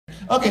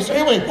Okay, so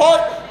here we go.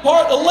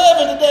 Part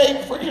 11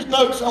 today. For your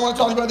notes, I want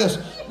to talk about this.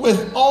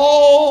 With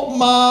all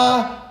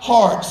my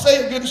heart.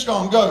 Say it good and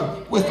strong.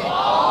 Go. With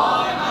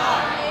all my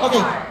heart.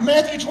 Okay,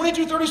 Matthew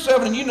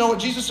 22:37, and you know it.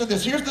 Jesus said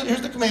this. Here's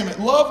the commandment.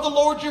 Love the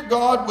Lord your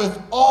God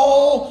with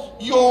all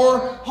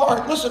your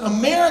heart. Listen,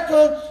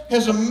 America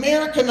has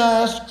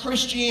Americanized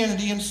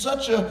Christianity in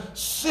such a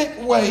sick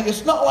way.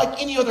 It's not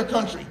like any other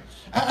country.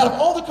 Out of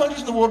all the countries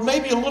in the world,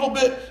 maybe a little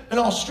bit in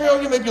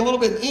Australia, maybe a little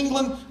bit in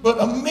England,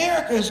 but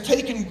America has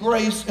taken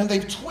grace and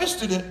they've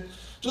twisted it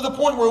to the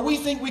point where we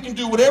think we can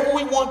do whatever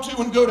we want to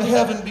and go to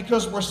heaven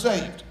because we're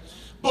saved.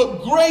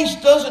 But grace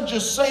doesn't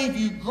just save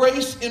you.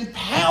 Grace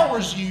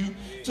empowers you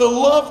to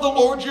love the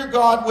Lord your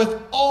God with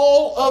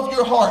all of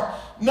your heart.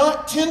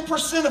 Not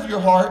 10% of your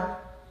heart,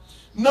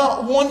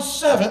 not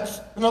 1/7.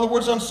 In other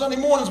words, on Sunday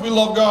mornings we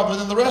love God, but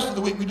then the rest of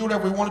the week we do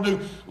whatever we want to do.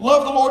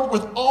 Love the Lord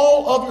with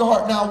all of your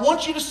heart. Now I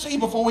want you to see,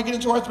 before we get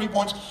into our 3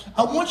 points,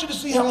 I want you to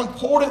see how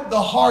important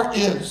the heart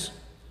is.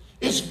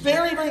 It's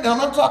very, very, now I'm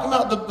not talking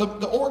about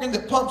the organ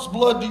that pumps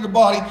blood to your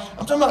body.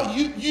 I'm talking about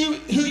you,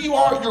 who you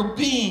are, your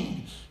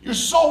being, your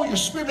soul, your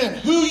spirit, man,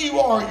 who you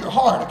are, your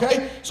heart,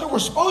 okay? So we're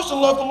supposed to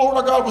love the Lord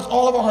our God with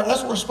all of our heart.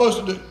 That's what we're supposed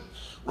to do.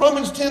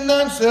 Romans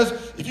 10:9 says,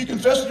 if you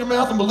confess with your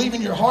mouth and believe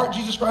in your heart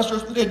Jesus Christ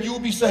rose from the dead, you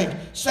will be saved.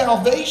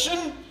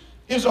 Salvation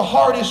is a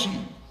heart issue.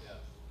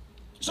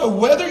 So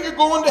whether you're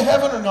going to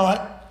heaven or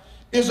not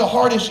is a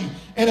heart issue.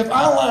 And if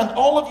I lined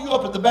all of you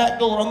up at the back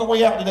door on the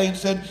way out today and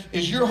said,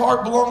 is your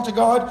heart belong to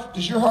God?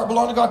 Does your heart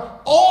belong to God?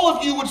 All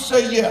of you would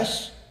say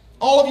yes.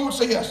 All of you would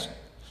say yes.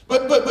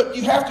 But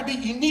you have to be,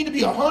 you need to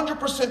be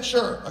 100%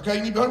 sure, okay?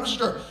 You need to be 100%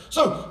 sure.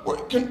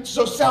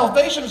 So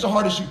salvation is a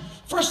heart issue.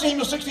 1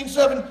 Samuel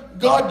 16:7,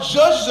 God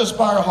judges us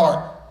by our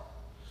heart.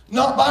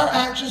 Not by our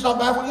actions, not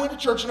by if we went to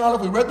church or not,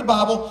 if we read the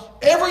Bible.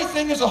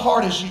 Everything is a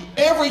heart issue.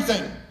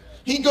 Everything.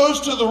 He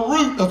goes to the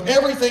root of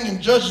everything and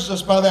judges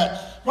us by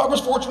that.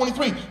 Proverbs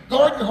 4:23,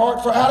 guard your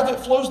heart, for out of it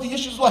flows the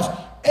issues of life.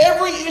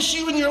 Every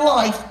issue in your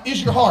life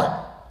is your heart.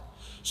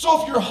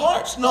 So if your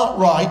heart's not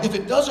right, if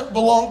it doesn't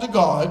belong to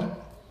God,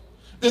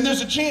 then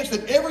there's a chance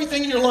that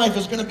everything in your life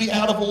is going to be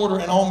out of order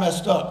and all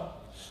messed up.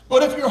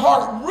 But if your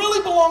heart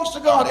really belongs to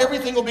God,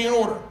 everything will be in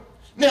order.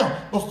 Now,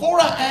 before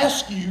I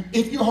ask you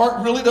if your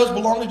heart really does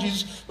belong to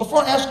Jesus,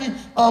 before I ask you,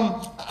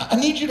 I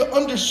need you to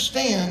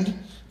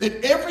understand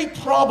that every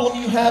problem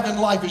you have in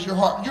life is your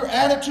heart. Your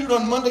attitude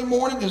on Monday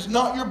morning is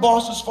not your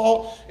boss's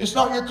fault. It's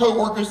not your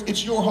coworkers.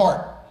 It's your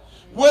heart.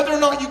 Whether or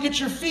not you get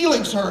your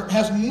feelings hurt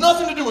has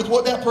nothing to do with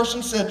what that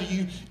person said to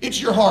you. It's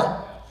your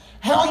heart.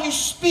 How you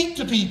speak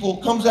to people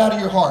comes out of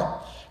your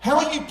heart.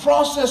 How you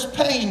process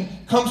pain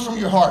comes from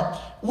your heart.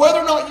 Whether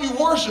or not you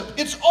worship,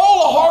 it's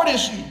all a heart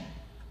issue.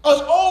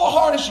 It's all a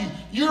heart issue.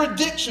 Your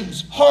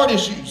addictions, heart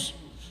issues.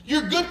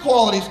 Your good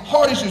qualities,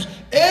 heart issues.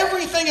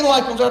 Everything in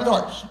life comes out of the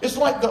heart. It's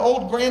like the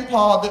old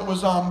grandpa that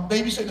was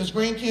babysitting his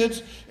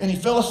grandkids, and he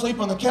fell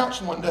asleep on the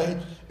couch one day.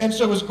 And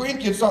so his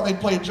grandkids thought they'd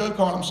play a joke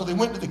on him, so they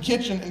went to the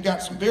kitchen and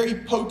got some very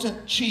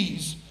potent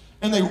cheese,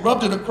 and they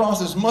rubbed it across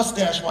his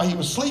mustache while he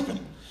was sleeping.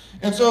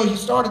 And so he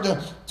started to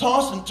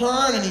toss and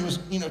turn, and he was,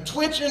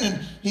 twitching,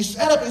 and he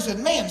sat up and he said,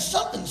 man,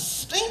 something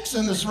stinks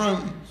in this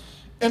room.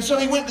 And so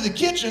he went to the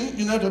kitchen,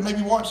 to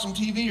maybe watch some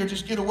TV or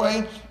just get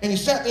away, and he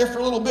sat there for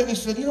a little bit, and he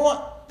said, you know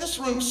what, this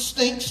room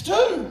stinks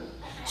too.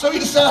 So he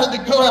decided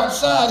to go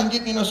outside and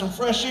get, some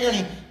fresh air, and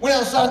he went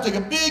outside and took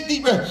a big,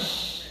 deep breath.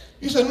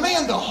 He said,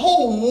 man, the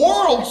whole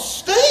world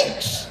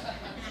stinks.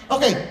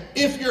 Okay,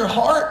 if your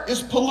heart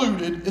is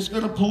polluted, it's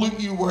going to pollute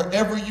you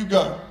wherever you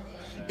go.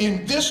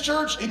 In this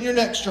church, in your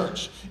next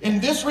church. In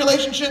this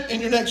relationship,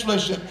 in your next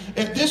relationship.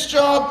 At this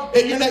job,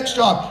 at your next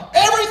job.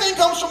 Everything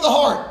comes from the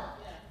heart.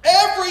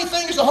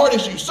 Everything is a heart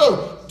issue.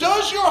 So,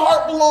 does your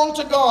heart belong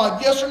to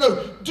God? Yes or no?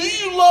 Do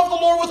you love the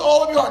Lord with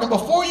all of your heart? And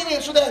before you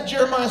answer that,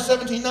 Jeremiah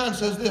 17:9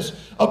 says this.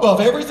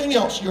 Above everything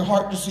else, your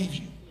heart deceives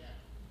you.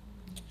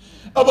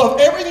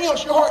 Above everything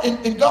else, your heart,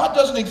 and God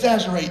doesn't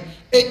exaggerate,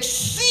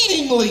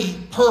 exceedingly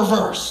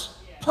perverse.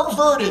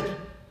 Perverted.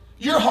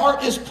 Your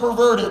heart is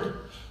perverted.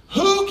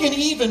 Who can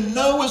even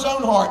know his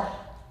own heart?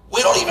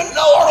 We don't even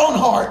know our own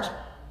heart.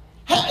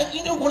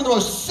 One of the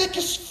most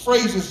sickest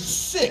phrases,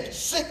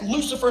 sick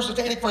Lucifer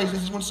satanic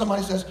phrases is when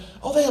somebody says,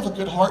 oh, they have a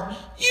good heart.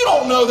 You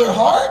don't know their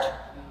heart.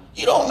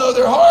 You don't know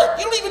their heart.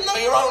 You don't even know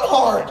your own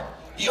heart.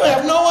 You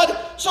have no idea.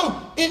 So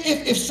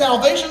if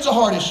salvation's a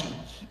heart issue,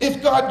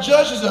 if God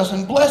judges us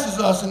and blesses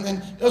us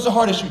and there's a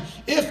heart issue,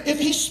 if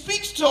he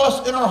speaks to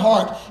us in our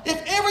heart,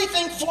 if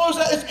everything flows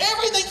out, if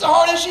everything's a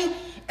heart issue,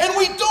 and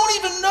we don't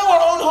even know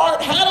our own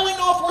heart, how do we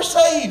know if we're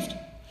saved?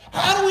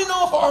 How do we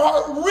know if our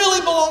heart really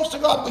belongs to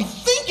God? We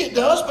think it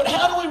does, but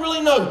how do we really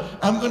know?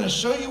 I'm going to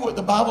show you what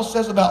the Bible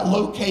says about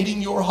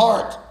locating your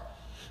heart.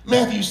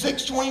 Matthew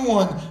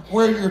 6:21,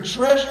 where your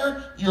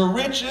treasure, your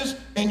riches,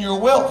 and your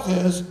wealth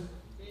is,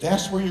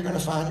 that's where you're going to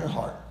find your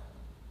heart.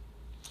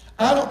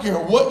 I don't care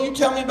what you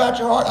tell me about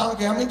your heart. I don't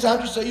care how many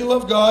times you say you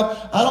love God.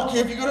 I don't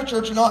care if you go to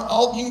church or not.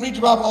 You can read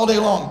your Bible all day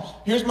long.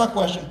 Here's my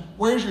question.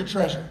 Where's your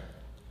treasure?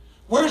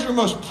 Where's your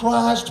most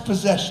prized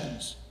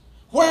possessions?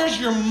 Where's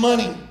your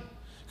money?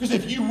 Because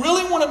if you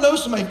really want to know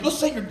somebody, let's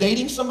say you're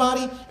dating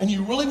somebody and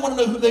you really want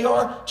to know who they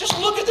are, just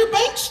look at their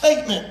bank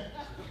statement.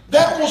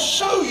 That will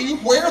show you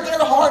where their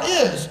heart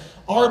is.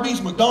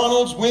 Arby's,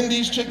 McDonald's,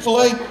 Wendy's,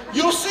 Chick-fil-A.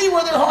 You'll see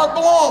where their heart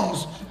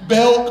belongs.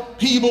 Belk,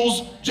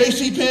 Peebles,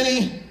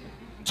 JCPenney,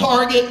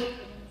 Target.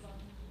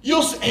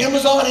 You'll see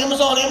Amazon,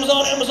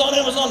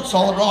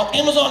 Solid Rock,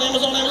 Amazon.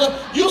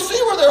 You'll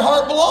see where their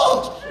heart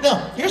belongs.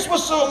 Now, here's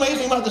what's so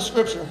amazing about the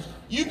scripture.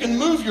 You can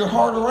move your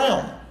heart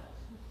around.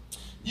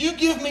 You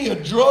give me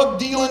a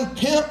drug-dealing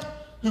pimp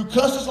who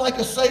cusses like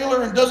a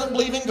sailor and doesn't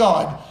believe in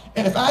God.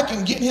 And if I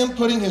can get him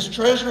putting his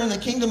treasure in the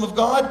kingdom of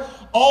God,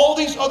 all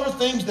these other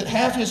things that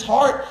have his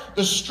heart,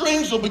 the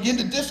strings will begin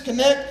to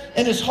disconnect,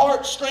 and his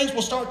heart strings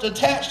will start to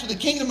attach to the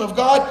kingdom of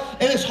God,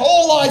 and his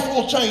whole life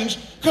will change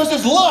because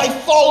his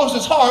life follows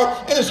his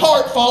heart, and his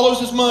heart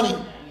follows his money.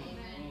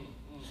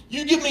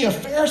 You give me a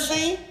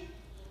Pharisee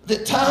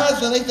that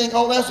tithes and they think,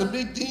 oh, that's a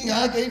big thing,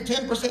 I gave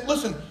 10%.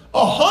 Listen,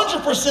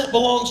 100%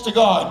 belongs to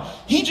God.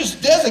 He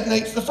just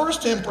designates the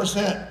first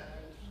 10%.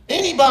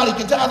 Anybody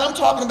can tithe. I'm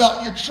talking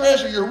about your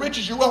treasure, your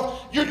riches, your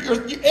wealth, your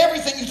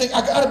everything you think,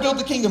 I got to build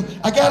the kingdom.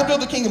 I got to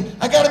build the kingdom.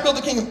 I got to build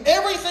the kingdom.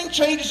 Everything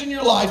changes in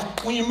your life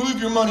when you move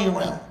your money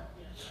around.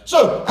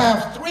 So I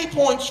have 3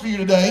 points for you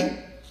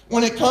today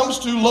when it comes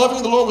to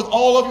loving the Lord with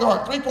all of your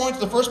heart. 3 points.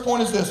 The first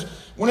point is this.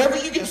 Whenever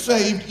you get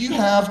saved, you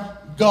have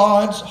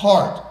God's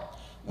heart.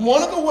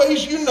 One of the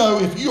ways you know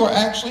if you are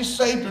actually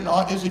saved or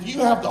not is if you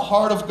have the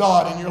heart of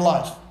God in your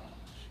life.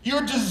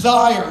 Your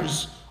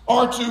desires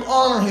are to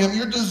honor him.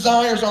 Your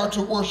desires are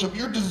to worship.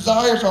 Your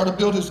desires are to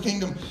build his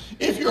kingdom.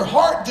 If your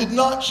heart did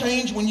not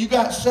change when you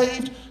got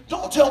saved,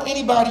 don't tell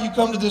anybody you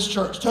come to this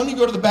church. Tell them you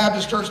go to the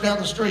Baptist church down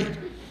the street.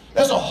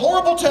 That's a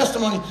horrible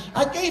testimony.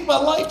 I gave my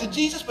life to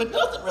Jesus, but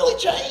nothing really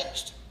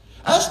changed.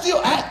 I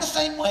still act the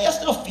same way. I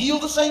still feel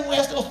the same way.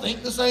 I still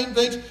think the same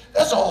things.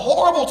 That's a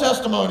horrible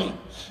testimony.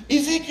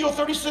 Ezekiel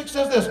 36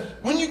 says this.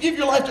 When you give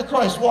your life to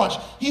Christ, watch.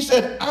 He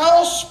said,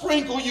 I'll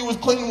sprinkle you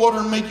with clean water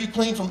and make you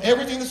clean from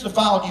everything that's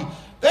defiled you.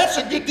 That's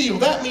a good deal.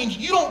 That means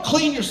you don't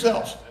clean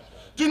yourself.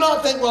 Do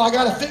not think, well, I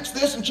got to fix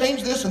this and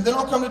change this, and then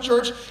I'll come to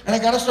church, and I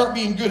got to start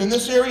being good in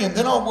this area, and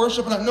then I'll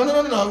worship.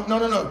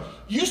 No.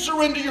 You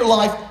surrender your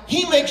life.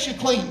 He makes you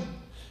clean.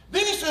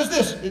 Then he says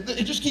this.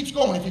 It just keeps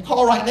going. If you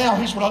call right now,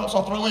 here's what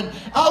I'll throw in.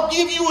 I'll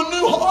give you a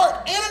new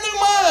heart and a new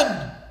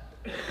mind.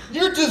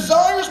 Your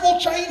desires will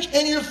change,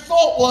 and your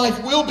thought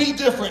life will be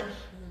different.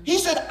 He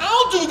said,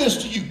 I'll do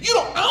this to you.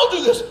 I'll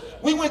do this.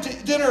 We went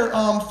to dinner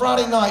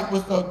Friday night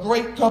with a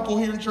great couple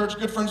here in church,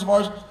 good friends of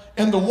ours.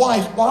 And the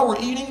wife, while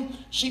we're eating,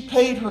 she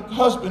paid her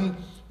husband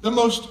the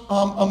most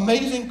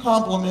amazing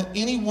compliment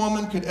any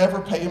woman could ever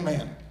pay a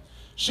man.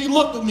 She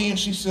looked at me and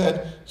she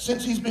said,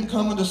 since he's been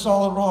coming to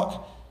Solid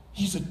Rock,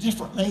 he's a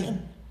different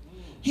man.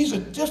 He's a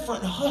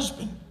different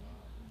husband.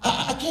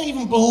 I can't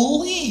even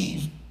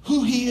believe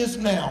who he is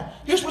now.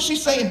 Here's what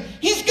she's saying.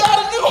 He's got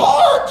a new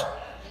heart.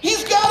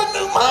 He's got a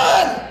new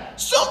mind.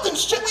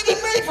 Something's changed. We've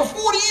been married for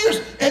 40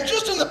 years, and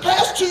just in the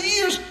past 2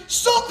 years,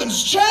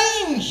 something's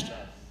changed.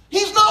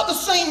 He's not the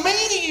same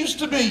man he used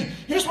to be.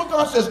 Here's what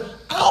God says.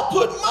 I'll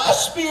put my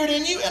spirit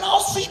in you, and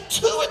I'll see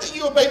to it that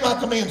you obey my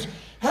commands.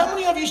 How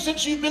many of you,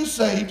 since you've been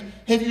saved,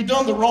 have you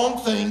done the wrong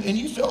thing, and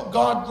you felt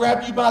God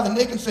grab you by the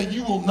neck and say,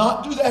 you will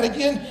not do that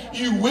again.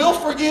 You will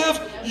forgive.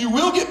 You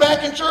will get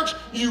back in church.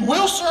 You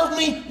will serve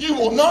me. You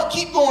will not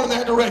keep going in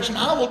that direction.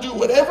 I will do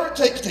whatever it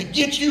takes to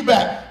get you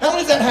back. How many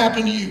has that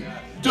happened to you?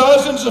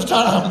 Dozens of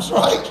times,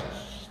 right?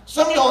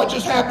 Some of y'all, it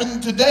just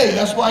happened today.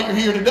 That's why you're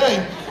here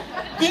today.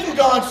 Then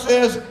God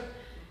says,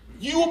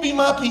 you will be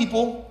my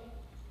people,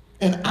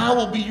 and I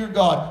will be your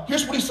God.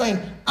 Here's what he's saying.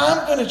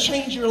 I'm going to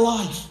change your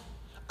life.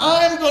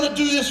 I'm going to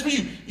do this for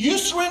you. You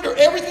surrender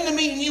everything to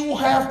me, and you will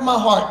have my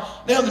heart.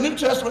 Now, in the New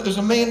Testament, there's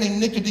a man named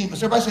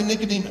Nicodemus. Everybody say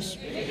Nicodemus.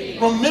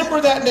 Remember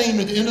that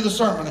name at the end of the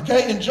sermon,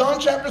 okay? In John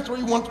chapter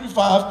 3, 1 through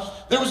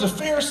 5, there was a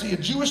Pharisee, a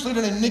Jewish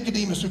leader named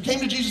Nicodemus, who came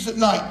to Jesus at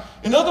night.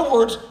 In other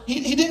words,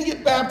 he didn't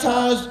get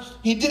baptized.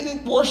 He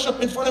didn't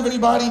worship in front of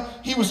anybody.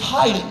 He was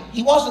hiding.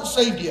 He wasn't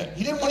saved yet.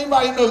 He didn't want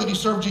anybody to know that he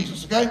served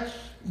Jesus, okay?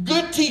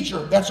 Good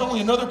teacher. That's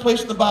only another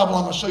place in the Bible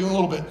I'm going to show you in a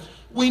little bit.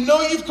 We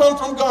know you've come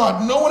from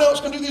God. No one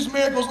else can do these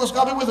miracles unless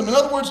God be with them. In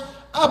other words,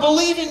 I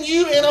believe in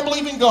you and I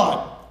believe in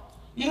God.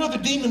 You know the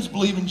demons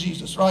believe in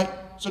Jesus, right?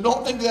 So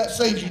don't think that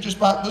saves you just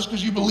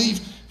because you believe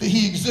that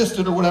he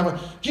existed or whatever.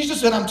 Jesus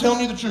said, I'm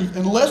telling you the truth.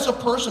 Unless a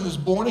person is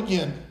born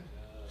again,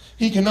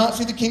 he cannot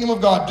see the kingdom of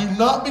God. Do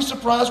not be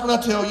surprised when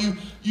I tell you,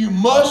 you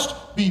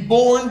must be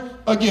born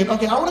again.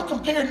 Okay, I want to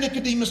compare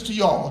Nicodemus to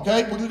y'all,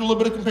 okay? We're going to do a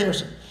little bit of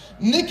comparison.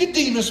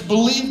 Nicodemus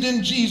believed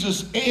in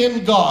Jesus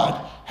and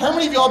God. How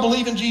many of y'all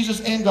believe in Jesus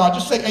and God?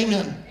 Just say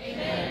amen.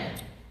 Amen.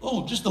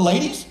 Oh, just the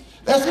ladies?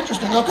 That's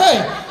interesting.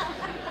 Okay.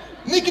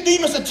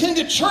 Nicodemus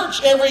attended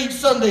church every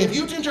Sunday. If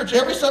you attend church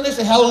every Sunday,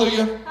 say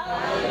hallelujah.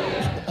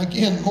 Hallelujah.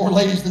 Again, more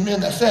ladies than men,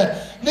 that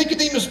said.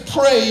 Nicodemus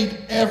prayed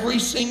every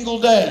single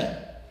day.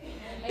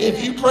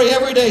 If you pray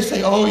every day,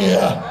 say, oh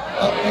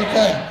yeah.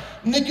 Okay.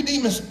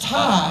 Nicodemus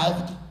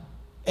tithed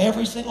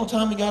every single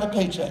time he got a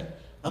paycheck.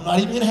 I'm not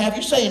even going to have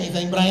you say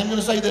anything, but I am going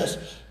to say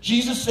this.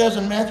 Jesus says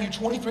in Matthew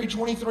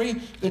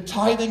 23:23 that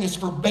tithing is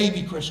for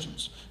baby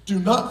Christians. Do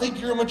not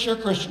think you're a mature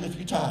Christian if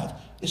you tithe.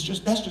 That's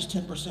just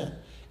 10%.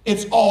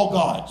 It's all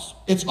God's.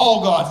 It's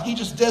all God's. He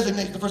just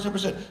designates the first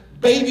 10%.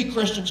 Baby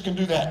Christians can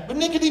do that. But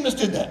Nicodemus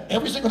did that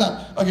every single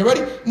time. Okay,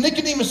 ready?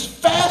 Nicodemus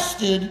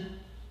fasted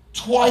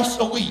twice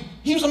a week.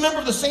 He was a member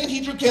of the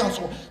Sanhedrin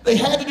Council. They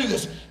had to do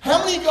this. How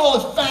many of y'all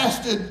have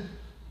fasted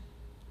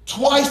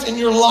twice in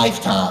your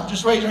lifetime?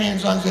 Just raise your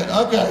hands on it.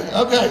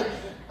 Okay.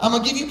 I'm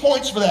going to give you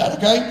points for that,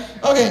 okay?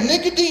 Okay,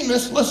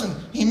 Nicodemus, listen,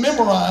 he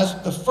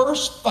memorized the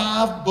first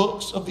 5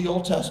 books of the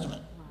Old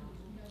Testament.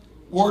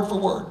 Word for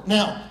word.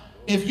 Now,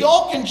 if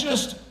y'all can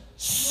just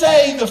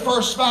say the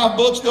first 5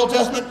 books of the Old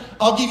Testament,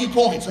 I'll give you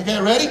points. Okay,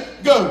 ready?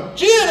 Go.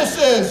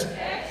 Genesis.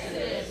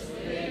 Exodus,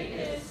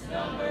 Leviticus,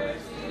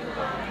 Numbers,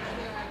 Deuteronomy.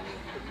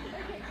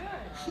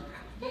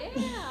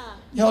 Yeah.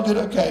 Y'all did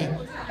okay.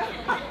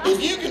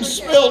 If you can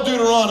spell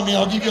Deuteronomy,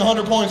 I'll give you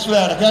 100 points for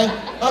that, okay?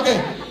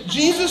 Okay,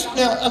 Jesus,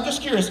 now I'm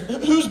just curious,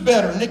 who's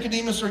better,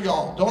 Nicodemus or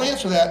y'all? Don't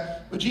answer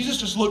that, but Jesus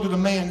just looked at a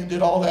man that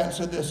did all that and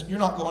said this: you're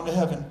not going to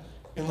heaven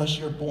unless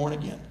you're born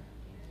again.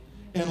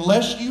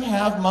 Unless you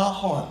have my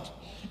heart,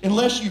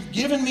 unless you've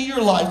given me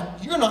your life,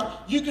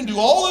 you can do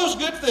all those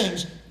good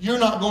things, you're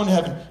not going to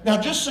heaven. Now,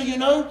 just so you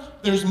know,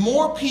 there's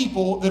more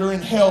people that are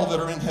in hell that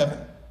are in heaven.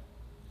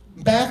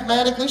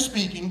 Mathematically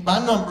speaking,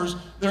 by numbers,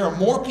 there are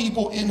more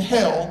people in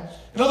hell.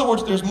 In other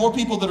words, there's more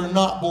people that are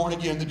not born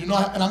again, that do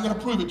not, and I'm going to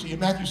prove it to you.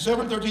 Matthew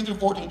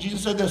 7:13-14,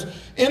 Jesus said this: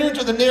 enter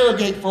into the narrow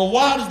gate, for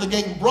wide is the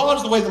gate and broad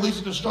is the way that leads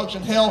to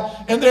destruction,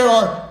 hell, and there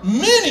are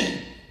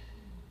many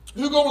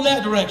who go in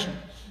that direction.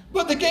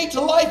 But the gate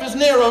to life is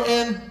narrow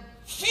and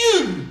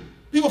few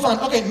people find.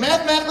 Okay,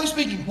 mathematically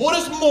speaking, what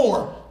is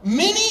more,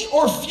 many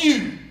or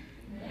few?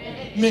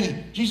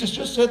 Many. Jesus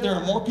just said there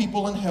are more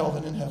people in hell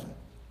than in heaven.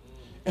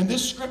 And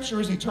this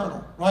scripture is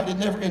eternal, right? It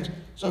never ends.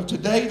 So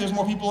today there's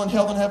more people in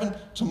hell than heaven.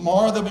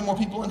 Tomorrow there'll be more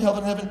people in hell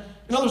than heaven.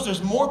 In other words,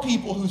 there's more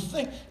people who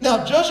think.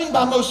 Now, judging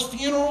by most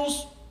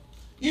funerals,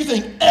 you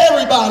think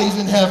everybody's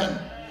in heaven.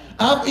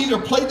 I've either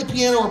played the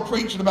piano or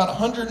preached at about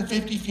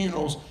 150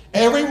 funerals.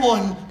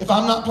 Everyone, if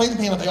I'm not playing the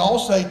piano, they all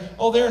say,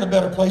 oh, they're in a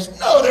better place.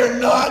 No, they're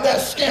not,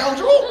 that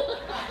scoundrel.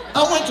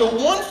 I went to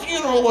one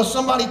funeral where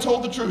somebody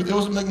told the truth. There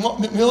was a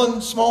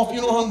McMillan small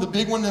funeral home, the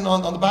big one, and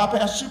on the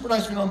bypass, super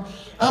nice funeral home.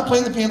 I'm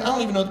playing the piano. I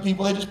don't even know the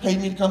people. They just paid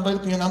me to come play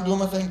the piano. I'm doing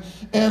my thing.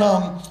 And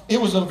it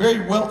was a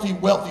very wealthy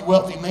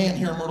man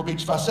here in Myrtle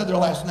Beach. If I said their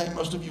last name,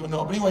 most of you would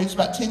know. But anyway, it's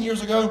about 10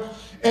 years ago.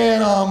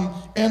 And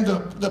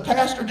the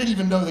pastor didn't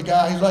even know the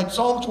guy. He's like,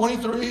 Psalm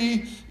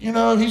 23, you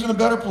know, he's in a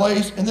better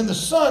place. And then the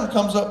son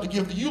comes up to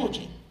give the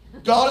eulogy.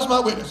 God is my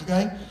witness,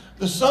 okay?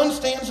 The son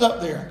stands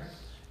up there.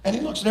 And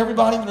he looks at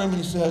everybody in the room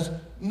and he says,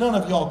 none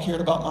of y'all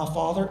cared about my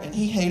father, and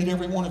he hated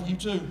every one of you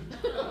too.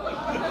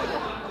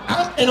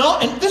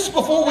 And this is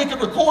before we could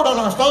record on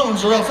our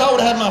phones, or else I would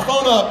have had my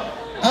phone up.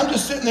 I'm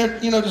just sitting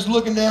there, you know, just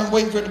looking down,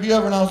 waiting for it to be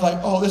over, and I was like,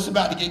 oh, this is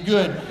about to get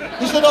good.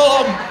 He said,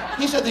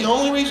 the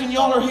only reason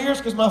y'all are here is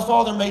because my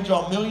father made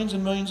y'all millions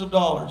and millions of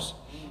dollars.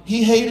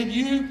 He hated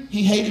you.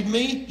 He hated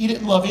me. He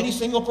didn't love any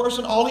single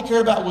person. All he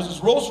cared about was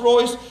his Rolls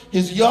Royce,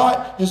 his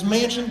yacht, his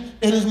mansion,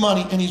 and his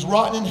money, and he's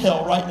rotting in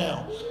hell right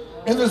now.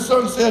 And the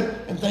son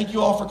said, and thank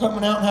you all for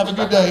coming out and have a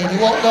good day. And he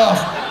walked off.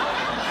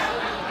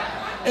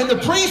 And the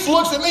priest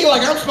looks at me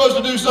like I'm supposed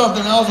to do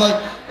something. I was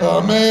like,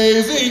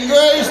 amazing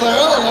grace. Like,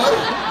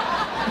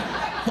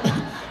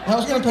 I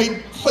was going to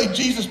play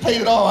Jesus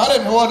Paid It All. I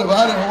didn't know what to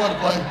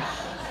play.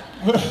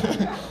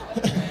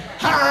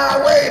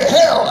 Highway to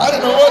Hell. I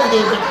didn't know what to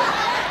do.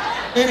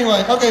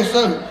 Anyway, okay,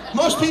 so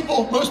most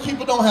people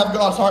don't have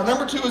God's heart.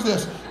 Number 2 is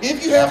this.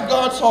 If you have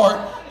God's heart,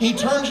 he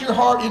turns your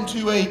heart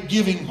into a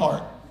giving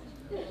heart.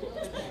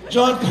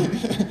 John,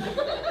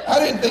 I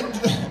didn't think,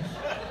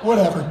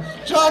 whatever.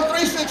 John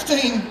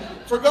 3:16,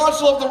 for God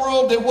so loved the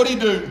world that what did he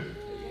do?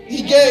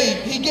 He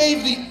gave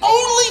the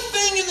only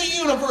thing in the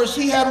universe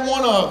he had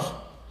one of.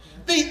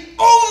 The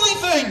only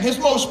thing, his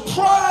most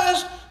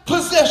prized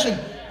possession.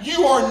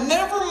 You are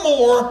never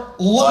more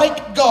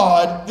like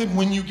God than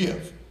when you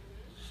give.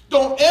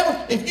 Don't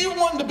ever, if you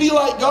want to be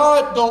like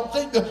God, don't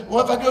think that,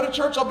 well, if I go to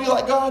church, I'll be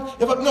like God.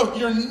 No,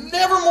 you're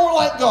never more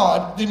like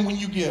God than when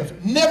you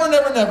give. Never,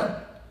 never, never.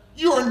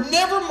 You are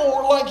never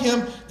more like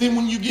him than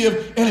when you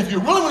give. And if you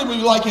really want to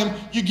be like him,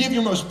 you give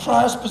your most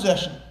prized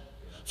possession.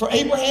 For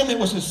Abraham, it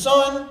was his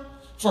son.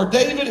 For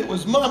David, it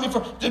was money. I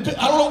don't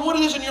know what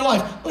it is in your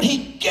life, but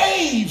he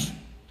gave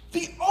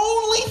the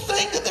only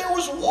thing that there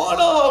was one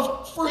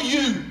of for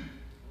you.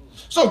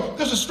 So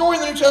there's a story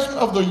in the New Testament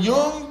of the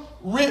young,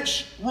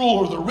 rich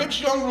ruler, the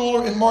rich young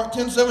ruler in Mark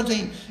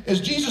 10:17.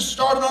 As Jesus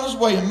started on his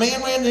way, a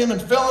man ran to him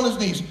and fell on his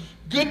knees.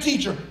 Good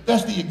teacher.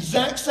 That's the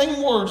exact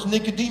same words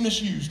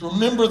Nicodemus used.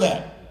 Remember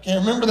that. Okay,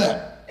 remember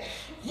that.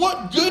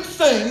 What good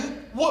thing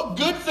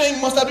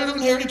must I do to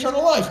inherit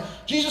eternal life?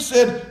 Jesus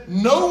said,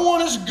 no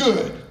one is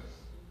good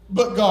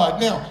but God.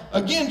 Now,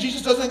 again,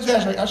 Jesus doesn't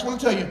exaggerate. I just want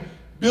to tell you,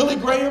 Billy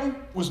Graham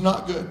was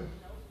not good.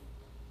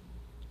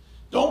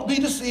 Don't be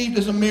deceived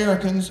as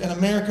Americans and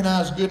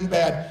Americanize good and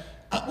bad.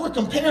 We're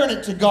comparing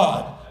it to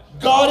God.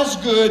 God is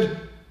good.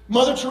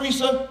 Mother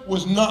Teresa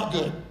was not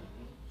good.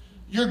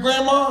 Your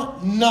grandma,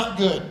 not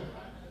good.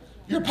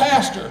 Your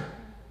pastor,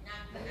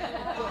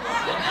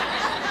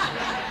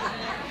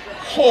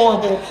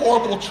 horrible,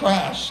 horrible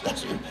trash.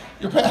 That's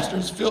your pastor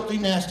is filthy,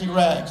 nasty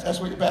rags. That's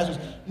what your pastor is.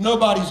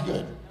 Nobody's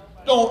good.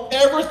 Don't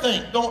ever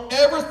think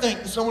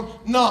that someone,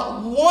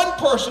 not one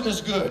person is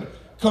good.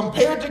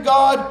 Compared to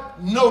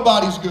God,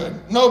 nobody's good.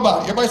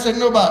 Nobody. Everybody say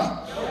nobody.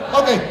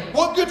 Okay,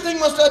 what good thing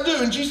must I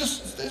do? And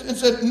Jesus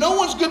said, no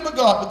one's good but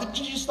God. But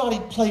Jesus thought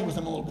he'd play with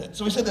him a little bit.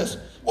 So he said this,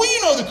 well,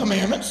 you know the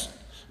commandments.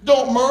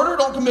 Don't murder,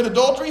 don't commit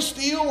adultery,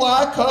 steal,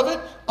 lie,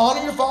 covet,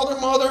 honor your father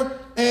and mother,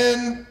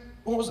 and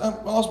what was I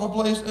lost my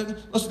place?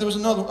 Let's see, there was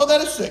another one. Oh, that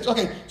is 6.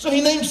 Okay, so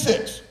he named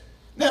 6.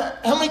 Now,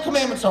 how many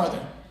commandments are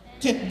there?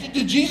 10.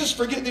 Did Jesus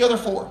forget the other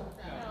 4?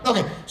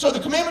 Okay, so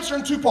the commandments are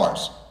in 2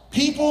 parts.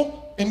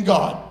 People and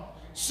God.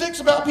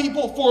 6 about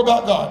people, 4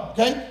 about God.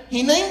 Okay?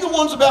 He named the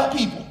ones about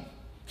people.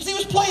 Because he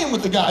was playing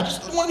with the guy.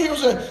 Just one here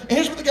said, and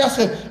here's what the guy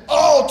said.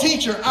 Oh,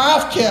 teacher,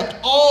 I've kept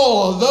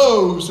all of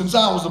those since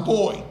I was a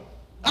boy.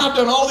 I've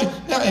done all these.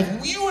 Now,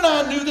 if you and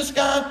I knew this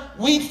guy,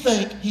 we'd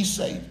think he's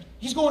saved.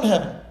 He's going to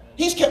heaven.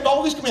 He's kept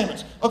all these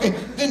commandments. Okay,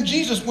 then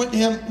Jesus went to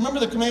him.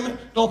 Remember the commandment?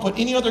 Don't put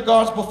any other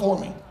gods before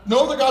me.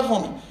 No other gods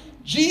before me.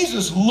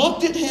 Jesus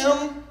looked at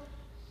him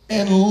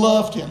and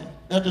loved him.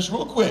 Now, just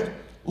real quick,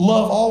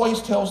 love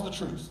always tells the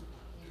truth.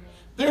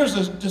 There's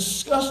a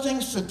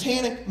disgusting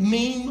satanic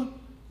meme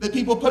that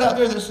people put out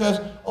there that says,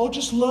 oh,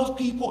 just love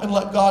people and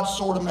let God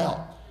sort them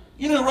out.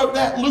 You know who wrote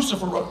that?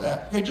 Lucifer wrote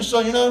that. Okay, just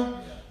so you know.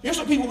 Here's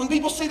what people, when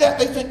people see that,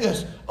 they think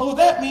this. Oh,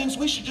 that means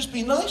we should just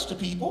be nice to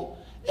people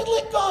and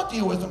let God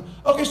deal with them.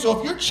 Okay, so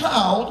if your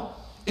child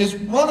is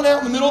running out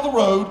in the middle of the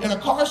road and a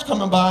car's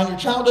coming by and your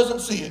child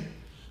doesn't see it,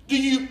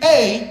 do you,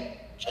 A,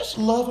 just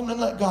love them and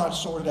let God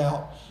sort it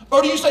out?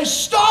 Or do you say,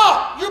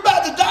 stop, you're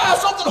about to die,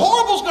 something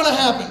horrible's going to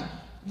happen?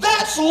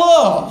 That's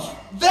love.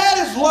 That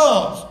is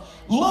love.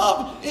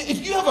 Love,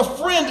 if you have a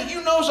friend that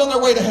you know is on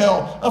their way to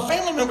hell, a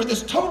family member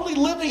that's totally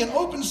living an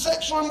open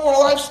sexual and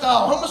immoral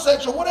lifestyle,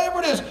 homosexual, whatever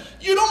it is,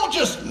 you don't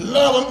just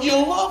love them. You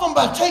love them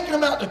by taking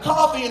them out to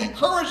coffee and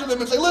encouraging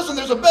them and say, listen,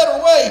 there's a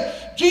better way.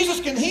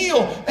 Jesus can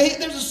heal. Hey,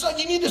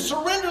 you need to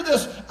surrender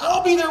this.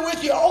 I'll be there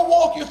with you. I'll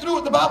walk you through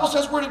it. The Bible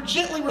says we're to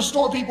gently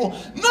restore people,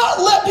 not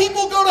let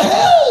people go to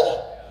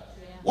hell.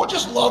 Well,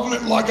 just love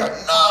them like a,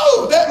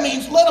 no, that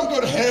means let them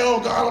go to hell.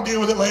 God will deal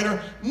with it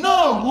later.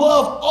 No,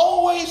 love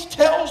always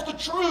tells the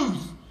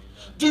truth.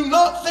 Do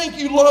not think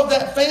you love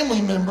that family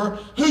member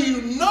who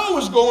you know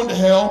is going to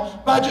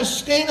hell by just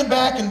standing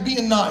back and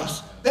being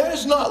nice. That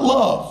is not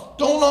love.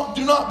 Do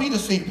not be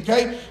deceived,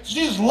 okay? So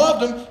Jesus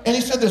loved him, and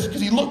he said this because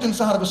he looked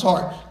inside of his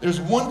heart.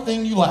 There's one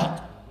thing you lack.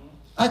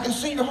 I can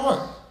see your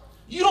heart.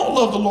 You don't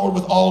love the Lord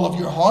with all of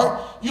your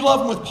heart. You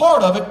love him with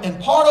part of it, and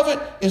part of it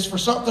is for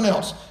something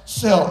else.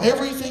 Sell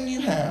everything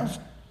you have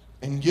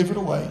and give it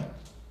away,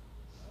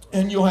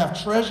 and you'll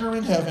have treasure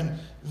in heaven.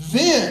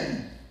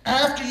 Then,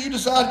 after you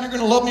decide you're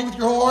going to love me with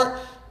your whole heart,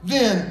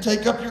 then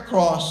take up your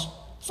cross,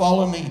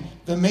 follow me.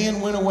 The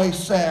man went away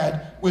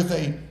sad with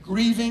a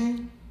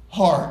grieving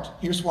heart.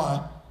 Here's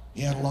why.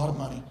 He had a lot of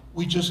money.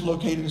 We just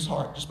located his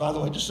heart. Just by the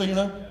way, just so you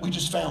know, we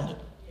just found it.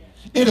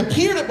 It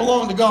appeared it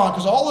belonged to God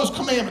because all those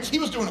commandments, he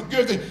was doing a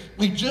good thing.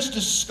 We just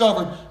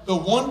discovered the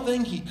one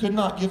thing he could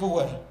not give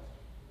away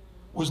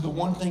was the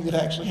one thing that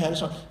actually had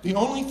his heart. The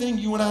only thing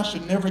you and I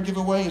should never give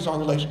away is our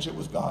relationship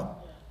with God.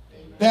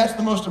 That's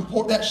the most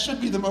important, that should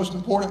be the most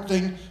important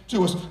thing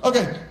to us.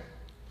 Okay,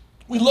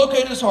 we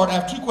located his heart. I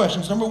have 2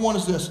 questions. Number 1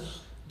 is this.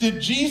 Did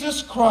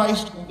Jesus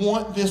Christ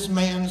want this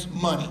man's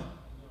money?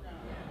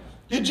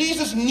 Did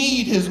Jesus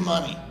need his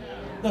money?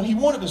 No, he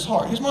wanted his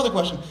heart. Here's my other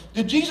question.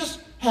 Did Jesus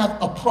have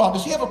a problem?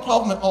 Does he have a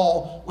problem at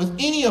all with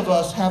any of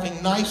us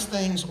having nice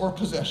things or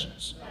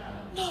possessions?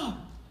 No.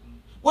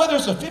 Whether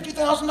it's a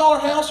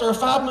 $50,000 house or a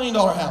 $5 million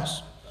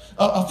house,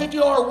 a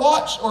 $50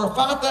 watch or a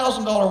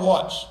 $5,000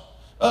 watch,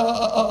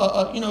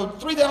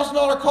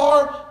 $3,000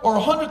 car or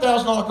a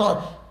 $100,000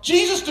 car.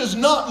 Jesus does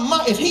not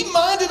mind. If he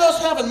minded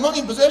us having money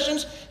and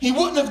possessions, he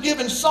wouldn't have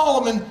given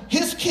Solomon,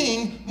 his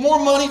king, more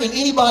money than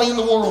anybody in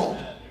the world.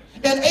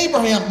 And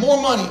Abraham,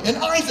 more money. And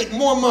Isaac,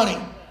 more money.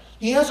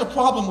 He has a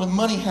problem when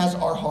money has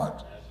our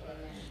heart.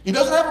 He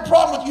doesn't have a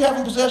problem with you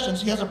having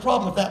possessions. He has a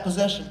problem if that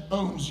possession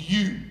owns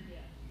you.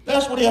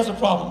 That's what he has a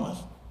problem with.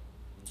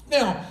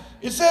 Now,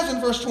 it says in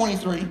verse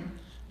 23,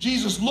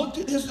 Jesus looked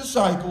at his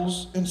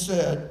disciples and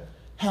said,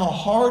 how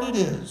hard it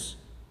is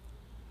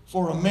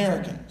for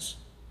Americans,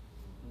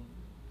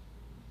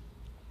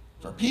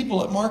 for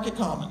people at Market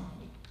Common,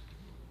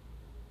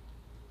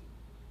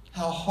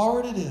 how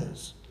hard it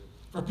is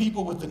for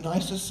people with the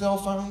nicest cell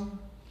phone,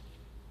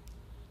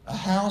 a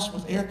house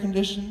with air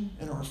conditioning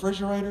and a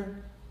refrigerator,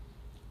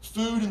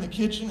 food in the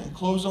kitchen and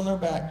clothes on their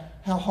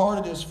back, how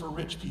hard it is for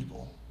rich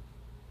people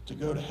to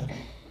go to heaven.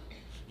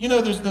 You know,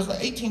 there's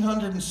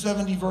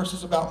 1,870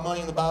 verses about money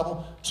in the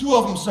Bible. 2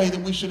 of them say that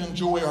we should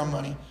enjoy our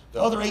money.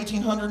 The other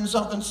 1,800 and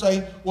something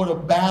say what a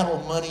battle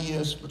money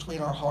is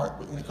between our heart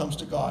when it comes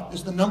to God.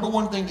 It's the number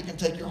 1 thing that can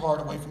take your heart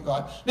away from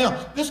God.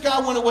 Now, this guy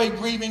went away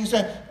grieving,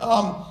 said,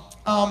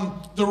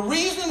 The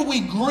reason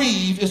we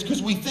grieve is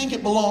because we think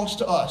it belongs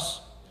to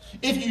us.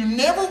 If you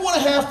never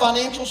want to have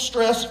financial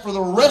stress for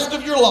the rest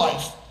of your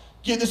life,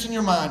 get this in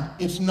your mind.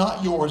 It's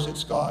not yours,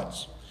 it's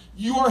God's.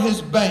 You are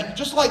his bank.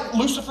 Just like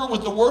Lucifer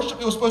with the worship,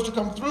 it was supposed to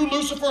come through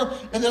Lucifer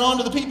and then on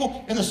to the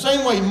people. In the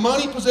same way,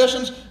 money,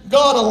 possessions,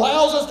 God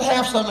allows us to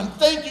have some, and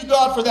thank you,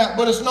 God, for that,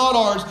 but it's not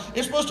ours.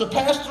 It's supposed to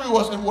pass through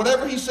us, and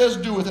whatever he says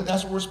do with it,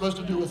 that's what we're supposed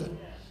to do with it.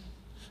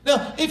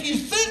 Now, if you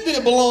think that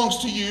it belongs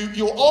to you,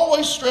 you'll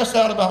always stress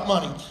out about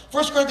money.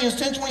 1 Corinthians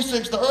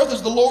 10:26, the earth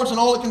is the Lord's and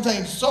all it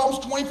contains. Psalms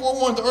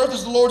 24:1, the earth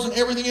is the Lord's and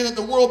everything in it,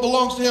 the world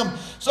belongs to him.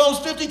 Psalms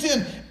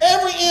 50:10,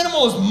 every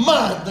animal is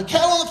mine. The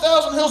cattle on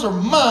 1,000 hills are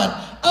mine.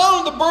 I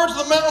own the birds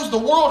of the mountains. The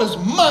world is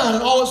mine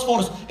and all its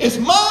fullness. It's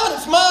mine,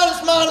 it's mine,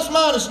 it's mine, it's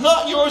mine. It's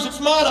not yours,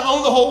 it's mine. I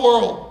own the whole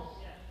world.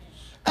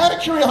 Out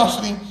of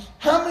curiosity,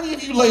 how many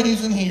of you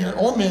ladies in here,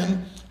 or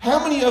men, how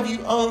many of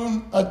you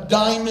own a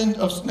diamond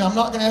of, now I'm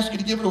not going to ask you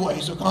to give it away,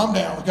 so calm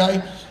down,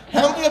 okay?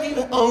 How many of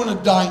you own a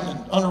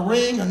diamond on a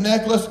ring, a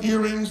necklace,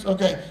 earrings?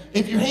 Okay,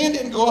 if your hand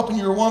didn't go up and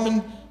you're a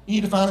woman, you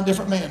need to find a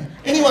different man.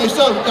 Anyway,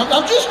 so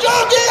I'm just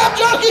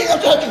joking.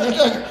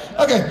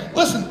 Okay,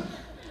 listen,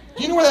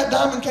 do you know where that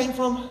diamond came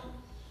from?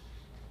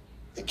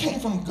 It came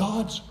from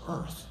God's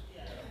earth.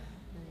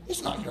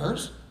 It's not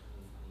yours.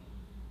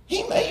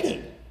 He made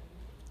it.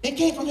 It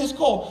came from his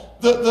coal.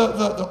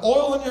 The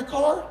oil in your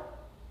car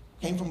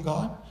came from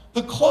God.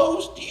 The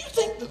clothes, do you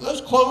think that those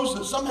clothes,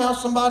 that somehow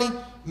somebody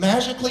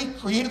magically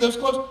created those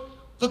clothes?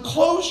 The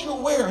clothes you're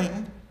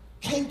wearing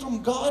came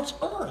from God's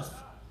earth.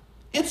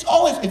 It's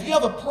always, if you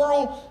have a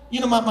pearl, you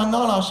know, my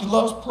nana, she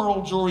loves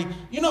pearl jewelry.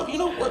 You know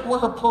where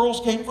her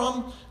pearls came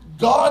from?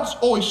 God's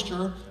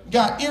oyster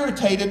got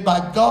irritated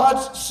by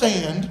God's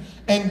sand,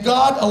 and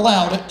God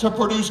allowed it to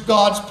produce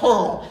God's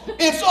pearl.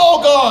 It's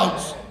all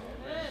God's.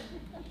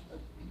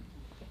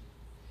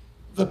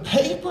 The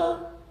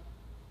paper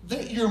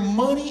that your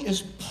money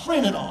is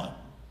printed on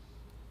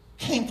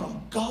came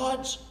from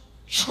God's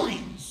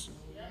trees.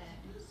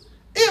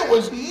 It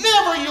was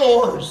never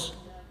yours.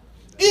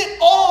 It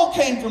all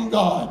came from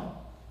God.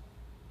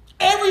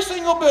 Every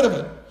single bit of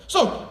it.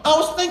 So I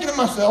was thinking to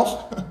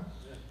myself,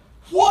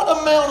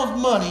 what amount of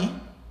money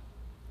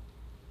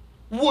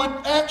would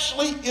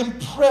actually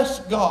impress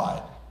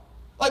God?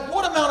 Like,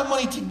 what amount of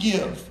money to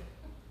give?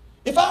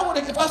 If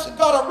I said,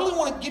 God, I really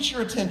want to get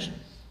your attention.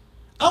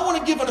 I want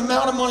to give an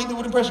amount of money that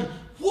would impress you.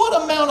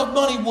 What amount of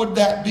money would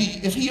that be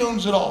if he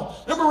owns it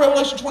all? Remember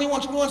Revelation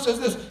 21:21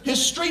 says this,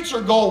 his streets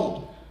are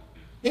gold.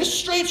 His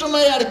streets are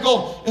made out of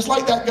gold. It's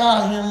like that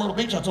guy here in Myrtle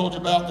Beach I told you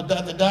about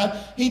that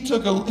died. He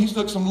took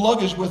some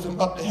luggage with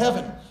him up to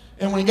heaven.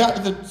 And when he got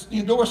to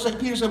the door, St.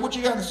 Peter said, what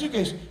you got in the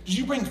suitcase? Did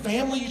you bring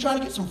family? You trying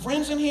to get some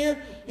friends in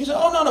here? He said,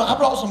 oh, no, I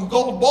brought some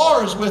gold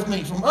bars with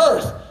me from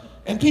earth.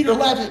 And Peter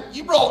laughed,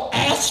 you brought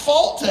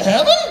asphalt to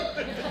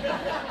heaven?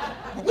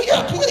 We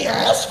got plenty of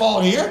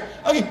asphalt here.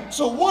 Okay,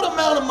 so what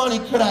amount of money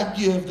could I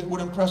give that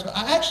would impress God?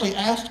 I actually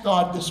asked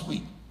God this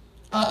week.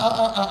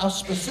 I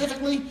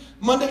specifically,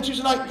 Monday,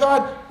 Tuesday night,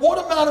 God, what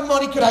amount of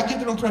money could I give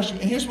that would impress you?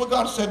 And here's what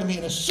God said to me.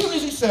 And as soon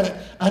as he said it,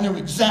 I knew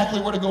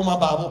exactly where to go in my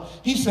Bible.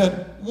 He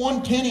said,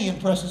 1 penny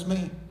impresses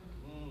me.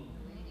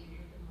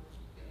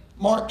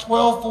 Mark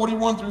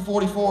 12:41 through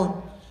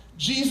 44.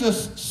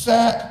 Jesus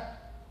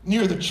sat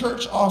near the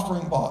church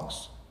offering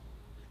box.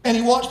 And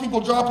he watched people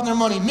drop in their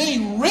money.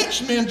 Many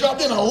rich men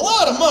dropped in a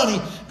lot of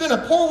money. Then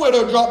a poor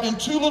widow dropped in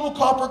 2 little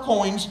copper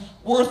coins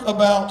worth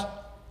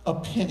about a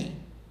penny.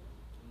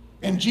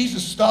 And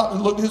Jesus stopped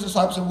and looked at his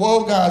disciples and said,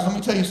 whoa, guys, let me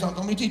tell you something.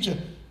 Let me teach you.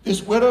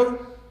 This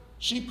widow,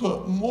 she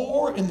put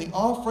more in the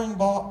offering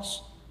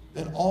box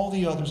than all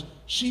the others.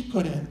 She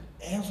put in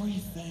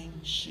everything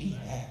she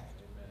had.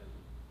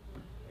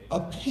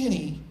 A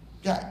penny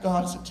got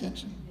God's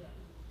attention.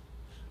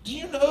 Do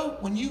you know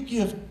when you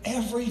give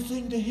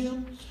everything to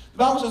him? The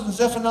Bible says in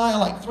Zephaniah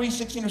like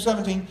 3:16 or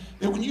 17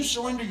 that when you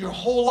surrender your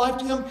whole life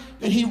to him,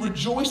 that he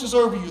rejoices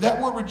over you.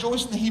 That word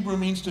rejoice in the Hebrew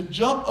means to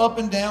jump up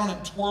and down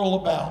and twirl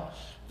about.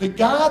 The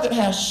guy that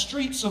has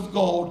streets of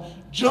gold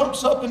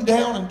jumps up and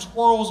down and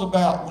twirls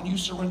about when you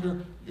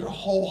surrender your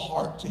whole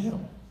heart to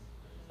him.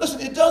 Listen,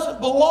 it doesn't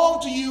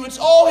belong to you. It's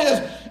all his.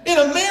 In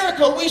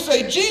America, we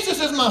say,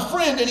 Jesus is my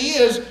friend, and he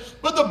is.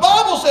 But the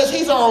Bible says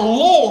he's our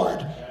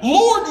Lord.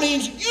 Lord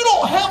means you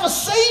don't have a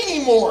say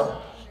anymore.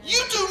 You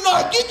do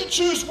not get to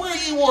choose where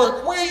you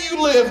work, where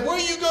you live, where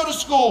you go to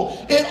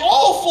school. It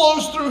all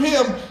flows through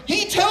him.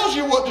 He tells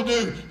you what to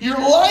do. Your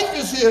life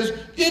is his.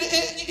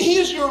 He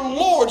is your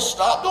Lord.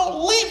 Stop.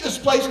 Don't leave this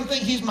place and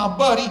think he's my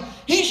buddy.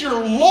 He's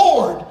your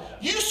Lord.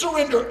 You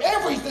surrender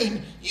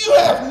everything. You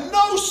have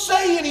no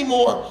say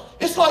anymore.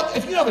 It's like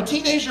if you have a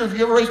teenager, if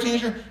you ever raised a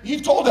teenager,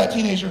 you've told that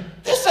teenager,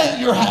 this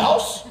ain't your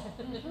house.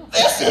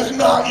 This is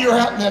not your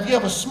house. Now, if you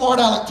have a smart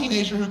aleck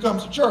teenager who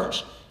comes to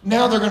church,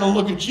 now they're going to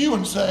look at you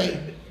and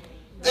say,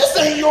 this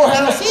ain't your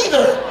house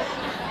either.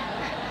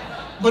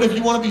 But if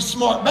you want to be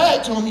smart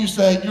back to them, you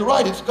say, you're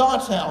right, it's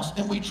God's house.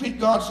 And we treat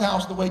God's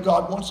house the way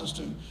God wants us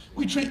to.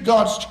 We treat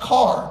God's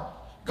car,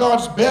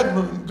 God's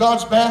bedroom,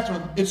 God's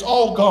bathroom. It's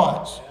all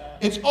God's.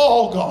 It's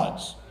all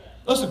God's.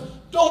 Listen,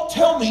 Don't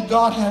tell me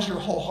God has your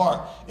whole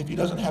heart if he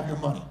doesn't have your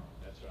money.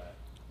 That's right.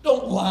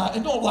 Don't lie,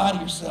 and don't lie to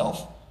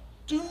yourself.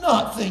 Do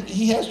not think that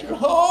he has your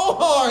whole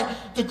heart.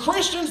 The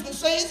Christians that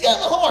say he's got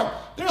the heart,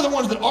 they're the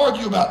ones that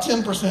argue about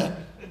 10%.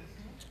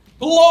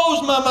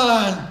 Blows my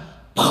mind.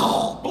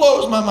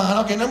 Blows my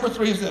mind. Okay, number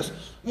 3 is this.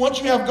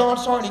 Once you have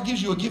God's heart and he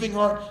gives you a giving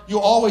heart,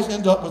 you'll always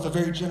end up with a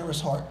very generous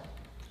heart.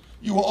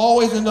 You will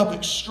always end up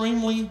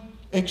extremely,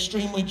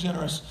 extremely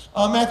generous.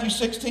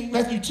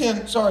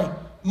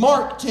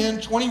 Mark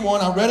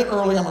 10:21. I read it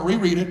earlier. I'm going to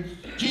reread it.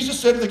 Jesus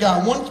said to the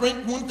guy, one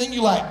thing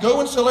you lack, go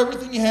and sell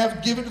everything you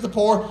have, give it to the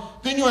poor,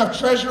 then you'll have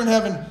treasure in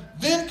heaven.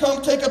 Then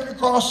come take up your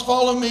cross,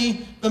 follow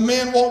me. The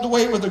man walked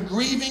away with a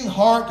grieving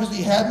heart because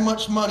he had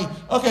much money.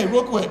 Okay,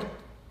 real quick.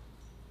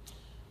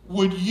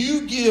 Would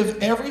you give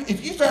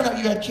if you found out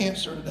you had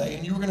cancer today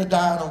and you were going to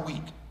die in a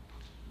week,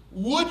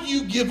 would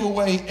you give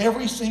away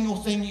every single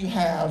thing you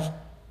have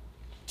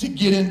to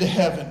get into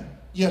heaven?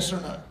 Yes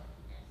or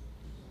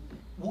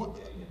no?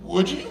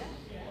 Would you?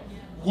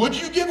 Would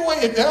you give away,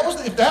 if that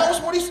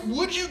was what he said,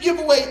 would you give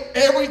away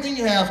everything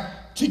you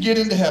have to get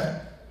into heaven?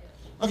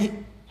 Okay,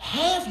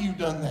 have you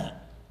done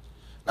that?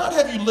 Not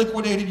have you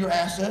liquidated your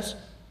assets,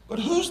 but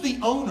who's the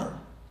owner?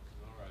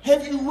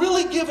 Have you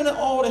really given it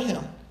all to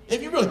him?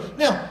 Have you really?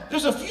 Now,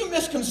 there's a few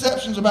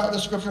misconceptions about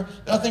this scripture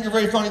that I think are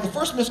very funny. The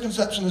first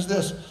misconception is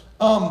this.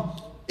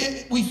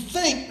 We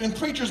think, and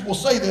preachers will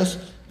say this,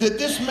 that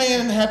this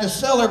man had to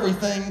sell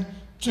everything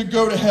to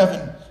go to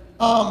heaven.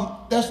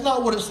 That's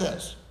not what it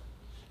says.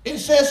 It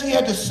says he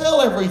had to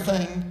sell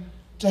everything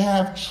to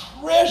have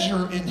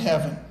treasure in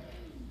heaven.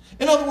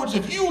 In other words,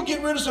 if you will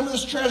get rid of some of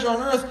this treasure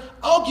on earth,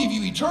 I'll give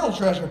you eternal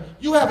treasure.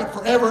 You have it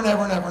forever and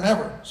ever and ever and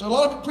ever. So a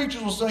lot of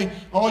preachers will say,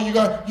 oh,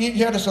 he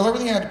had to sell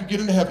everything he had to get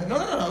into heaven.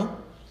 No.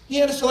 He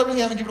had to sell everything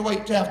he had and give it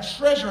away to have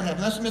treasure in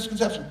heaven. That's a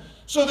misconception.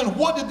 So then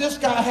what did this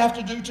guy have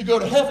to do to go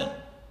to heaven?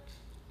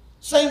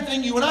 Same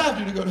thing you and I have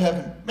to do to go to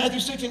heaven. Matthew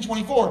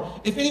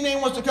 16:24. If any man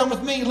wants to come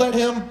with me, let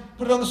him,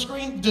 put it on the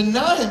screen,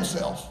 deny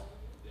himself.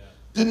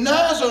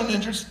 Deny his own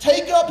interest,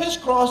 take up his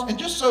cross, and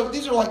just so,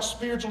 these are like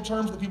spiritual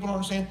terms that people don't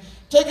understand.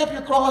 Take up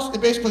your cross,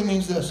 it basically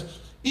means this.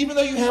 Even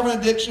though you have an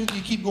addiction,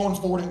 you keep going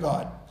forward in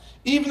God.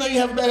 Even though you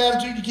have a bad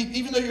attitude,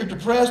 even though you're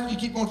depressed, you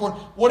keep going forward.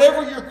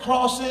 Whatever your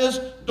cross is,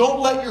 don't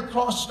let your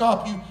cross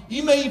stop you.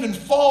 You may even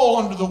fall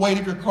under the weight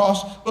of your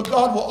cross, but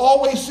God will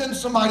always send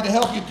somebody to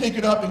help you pick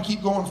it up and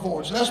keep going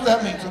forward. So that's what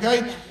that means,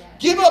 okay?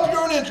 Give up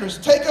your own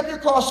interest, take up your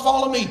cross,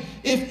 follow me.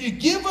 If you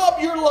give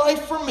up your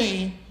life for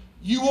me,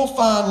 you will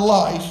find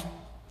life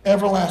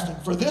everlasting.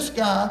 For this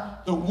guy,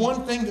 the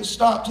one thing that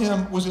stopped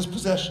him was his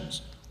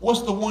possessions.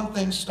 What's the one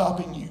thing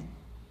stopping you?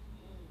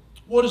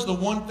 What is the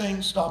one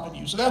thing stopping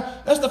you? So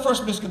that's the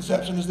first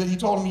misconception, is that he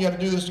told him you had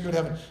to do this to go to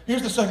heaven.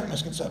 Here's the second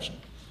misconception,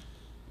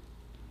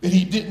 that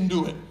he didn't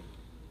do it.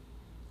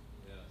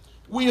 Yeah.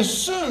 We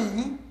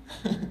assume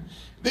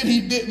that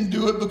he didn't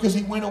do it because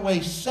he went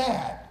away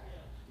sad.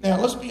 Now,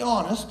 let's be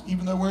honest,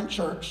 even though we're in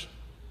church,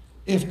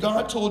 if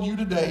God told you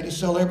today to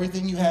sell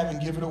everything you have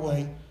and give it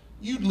away,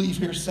 you'd leave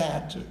here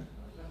sad too.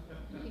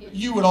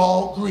 You would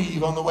all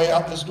grieve on the way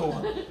out this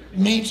door.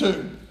 Me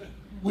too.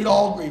 We'd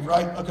all grieve,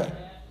 right? Okay.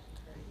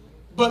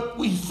 But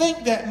we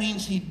think that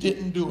means he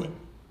didn't do it.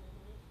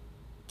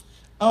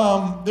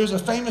 There's a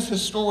famous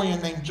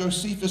historian named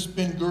Josephus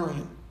Ben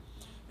Gurion,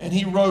 and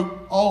he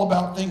wrote all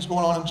about things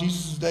going on in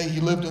Jesus' day. He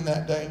lived in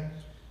that day.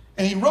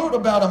 And he wrote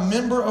about a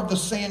member of the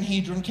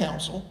Sanhedrin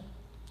Council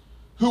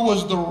who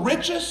was the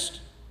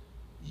richest,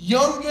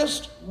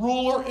 youngest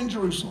ruler in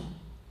Jerusalem.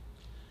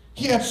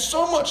 He had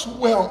so much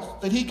wealth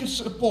that he could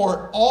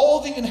support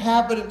all the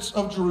inhabitants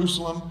of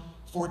Jerusalem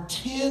for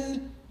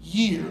 10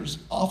 years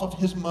off of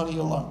his money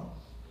alone.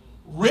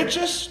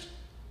 Richest,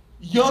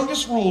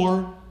 youngest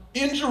ruler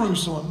in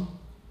Jerusalem,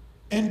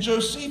 and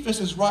Josephus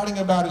is writing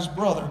about his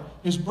brother.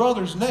 His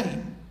brother's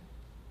name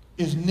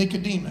is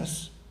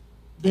Nicodemus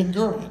Ben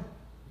Gurion.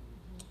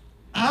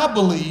 I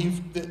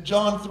believe that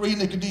John 3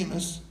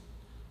 Nicodemus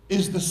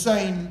is the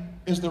same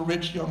as the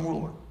rich young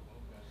ruler.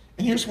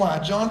 And here's why.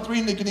 John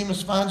 3,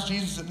 Nicodemus finds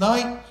Jesus at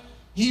night.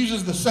 He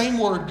uses the same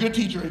word, good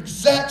teacher,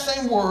 exact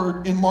same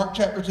word in Mark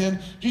chapter 10.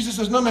 Jesus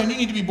says, no man, you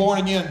need to be born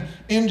again.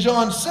 In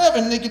John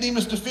 7,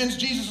 Nicodemus defends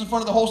Jesus in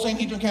front of the whole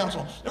Sanhedrin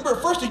Council. Remember,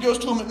 at first he goes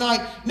to him at night.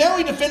 Now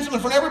he defends him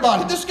in front of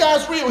everybody. This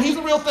guy's real. He's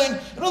the real thing.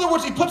 In other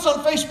words, he puts on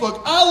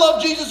Facebook, I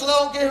love Jesus and I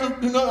don't care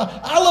who knows.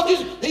 I love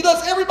Jesus. He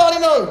lets everybody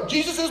know.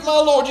 Jesus is my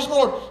Lord. Jesus is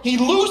my Lord. He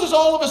loses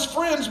all of his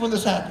friends when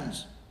this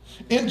happens.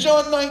 In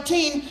John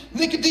 19,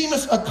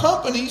 Nicodemus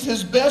accompanies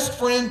his best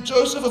friend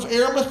Joseph of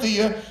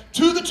Arimathea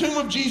to the tomb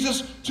of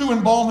Jesus to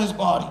embalm his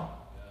body.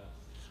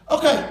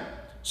 Okay,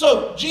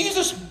 so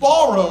Jesus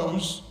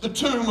borrows the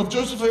tomb of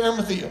Joseph of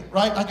Arimathea,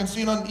 right? I can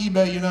see it on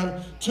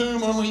eBay,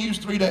 tomb only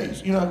used 3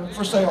 days,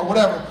 for sale,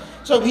 whatever.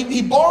 So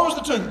he borrows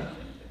the tomb.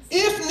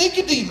 If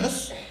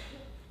Nicodemus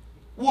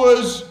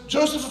was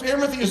Joseph of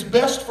Arimathea's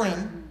best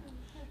friend,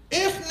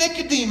 if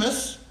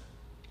Nicodemus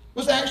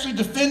was actually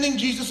defending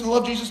Jesus and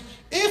loved Jesus,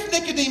 if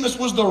Nicodemus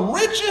was the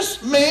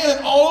richest man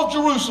in all of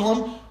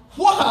Jerusalem,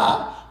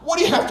 why would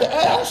he have to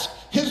ask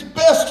his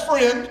best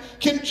friend,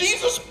 can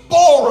Jesus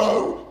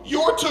borrow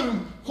your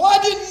tomb? Why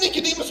didn't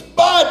Nicodemus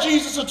buy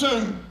Jesus a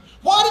tomb?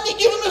 Why didn't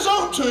he give him his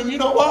own tomb? You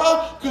know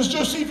why? Because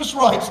Josephus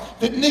writes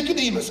that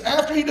Nicodemus,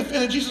 after he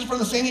defended Jesus from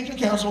the Sanhedrin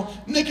Council,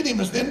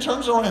 Nicodemus then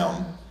turns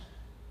around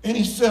and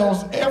he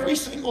sells every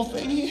single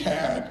thing he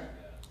had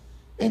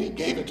and he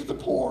gave it to the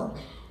poor.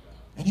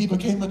 And he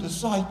became a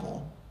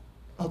disciple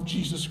of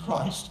Jesus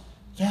Christ.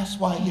 That's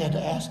why he had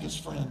to ask his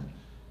friend,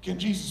 can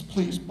Jesus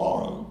please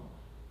borrow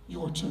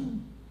your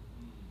tomb?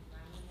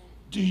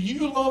 Do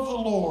you love the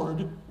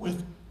Lord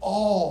with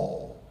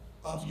all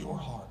of your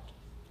heart?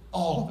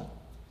 All of it.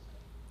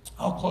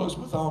 I'll close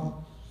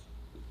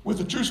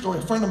with a true story.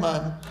 A friend of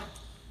mine,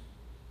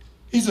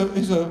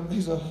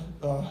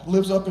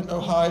 lives up in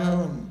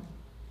Ohio, and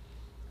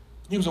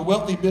he was a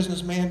wealthy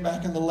businessman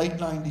back in the late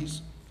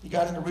 90s. He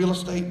got into real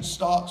estate and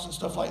stocks and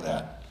stuff like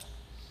that.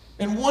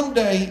 And one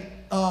day,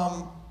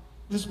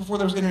 this is before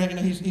there was internet,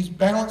 he's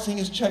balancing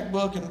his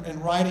checkbook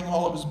and writing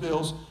all of his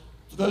bills.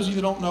 For those of you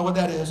that don't know what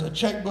that is, a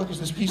checkbook is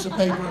this piece of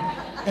paper,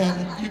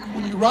 and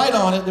when you write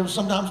on it, there was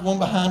sometimes one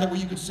behind it where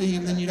you could see,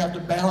 and then you'd have to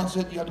balance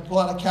it. You have to pull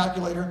out a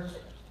calculator.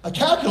 A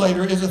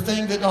calculator is a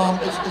thing that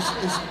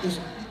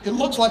it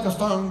looks like a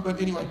phone, but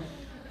anyway.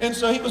 And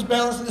so he was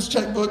balancing this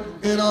checkbook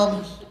and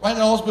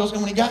writing all his bills,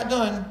 and when he got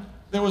done,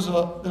 there was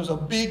a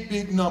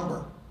big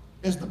number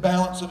as the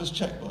balance of his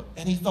checkbook.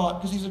 And he thought,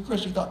 because he's a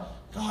Christian, he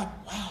thought, God,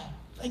 wow,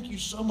 thank you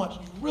so much.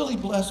 You really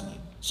blessed me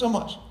so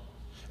much.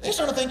 And he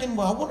started thinking,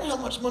 well, I wonder how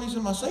much money's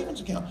in my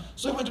savings account.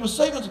 So he went to his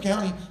savings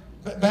account, he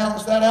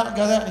balanced that out and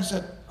got that, and he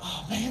said,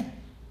 oh man,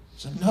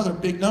 it's another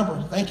big number.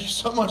 Thank you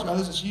so much, God,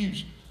 this is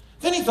huge.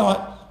 Then he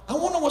thought, I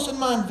wonder what's in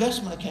my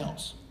investment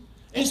accounts.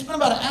 And he spent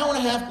about an hour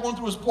and a half going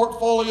through his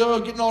portfolio,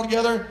 getting all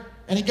together,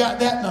 and he got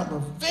that number.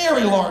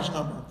 Very large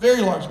number,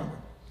 very large number.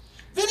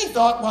 Then he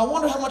thought, well, I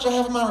wonder how much I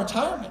have in my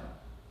retirement.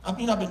 I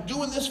mean, I've been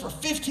doing this for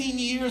 15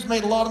 years,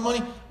 made a lot of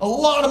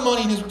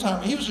money in his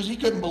retirement. He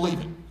couldn't believe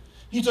it.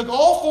 He took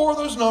all four of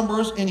those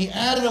numbers and he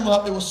added them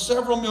up. It was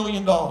several $1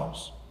 million.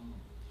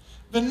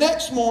 The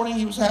next morning,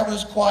 he was having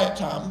his quiet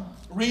time,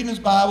 reading his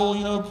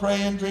Bible,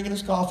 praying, drinking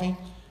his coffee.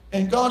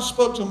 And God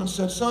spoke to him and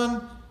said,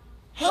 son,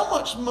 how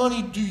much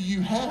money do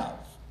you have?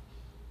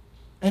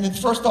 And the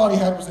first thought he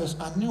had was this,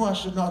 I knew I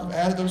should not have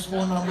added those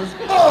four numbers.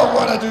 Oh,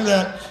 why'd I do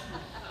that?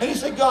 And he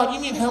said, God, you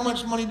mean how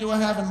much money do I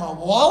have in my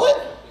wallet?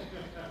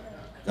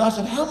 God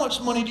said, how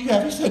much money do you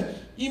have? He said,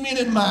 you mean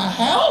in my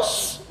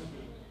house?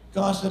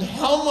 God said,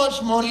 how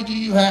much money do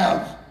you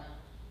have?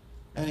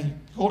 And he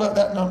pulled out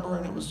that number,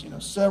 and it was,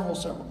 several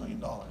 $1 million.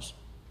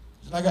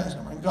 He said, I got this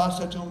number. And God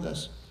said to him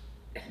this,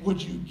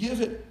 would you give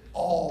it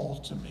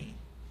all to me?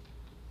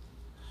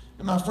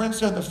 And my friend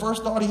said the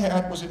first thought he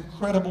had was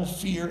incredible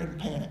fear and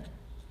panic.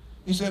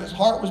 He said his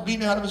heart was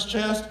beating out of his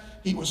chest.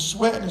 He was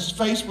sweating. His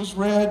face was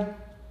red.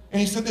 And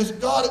he said this,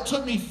 God, it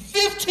took me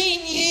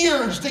 15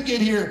 years to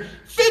get here.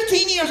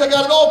 15 years, I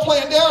got it all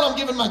planned out. I'm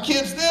giving my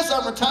kids this.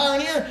 I'm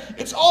retiring here.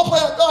 It's all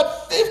planned out.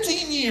 God,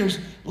 15 years.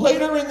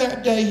 Later in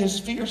that day, his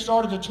fear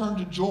started to turn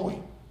to joy.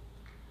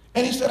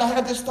 And he said, I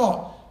had this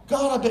thought.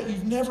 God, I bet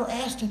you've never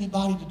asked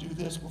anybody to do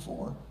this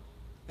before.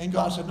 And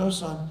God said, no,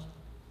 son.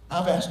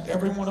 I've asked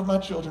every one of my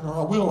children, or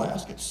I will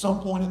ask at some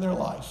point in their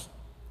life,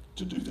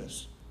 to do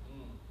this.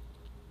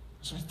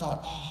 So he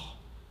thought,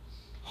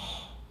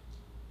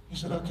 He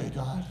said, okay,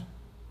 God,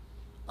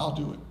 I'll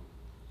do it.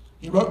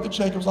 He wrote the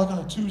check. It was like on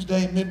a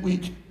Tuesday,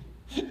 midweek.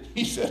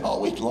 He said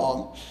all week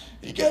long,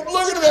 he kept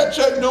looking at that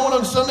check, knowing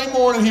on Sunday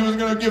morning he was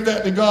going to give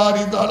that to God.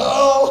 He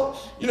thought,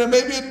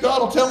 maybe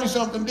God will tell me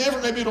something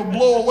different. Maybe it'll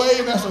blow away,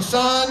 and that's a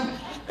sign.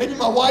 Maybe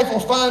my wife will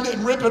find it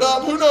and rip it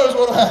up. Who knows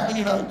what will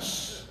happen,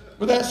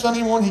 But that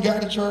Sunday morning, he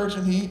got to church,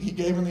 and he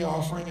gave him the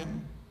offering,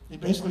 and he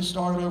basically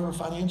started over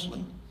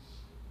financially.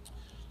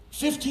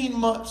 15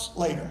 months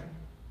later,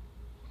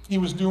 he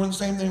was doing the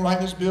same thing,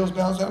 writing his bills,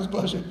 balancing out his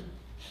budget.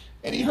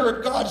 And he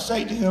heard God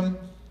say to him,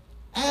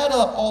 add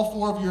up all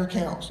four of your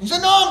accounts. He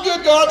said, no, I'm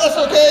good, God. That's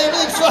okay.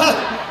 Everything's fine.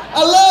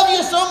 I love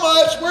you so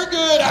much. We're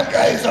good.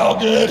 Okay, it's all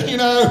good.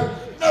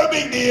 No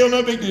big deal,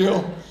 no big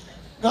deal.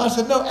 God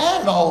said, no,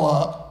 add it all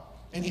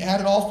up. And he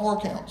added all four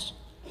accounts.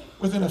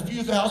 Within a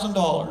few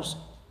 $1,000s,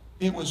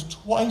 it was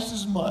twice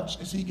as much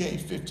as he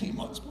gave 15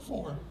 months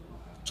before.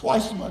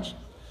 Twice as much.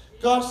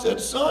 God said,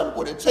 son,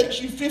 when it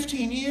takes you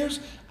 15 years,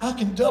 I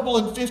can double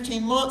in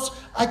 15 months.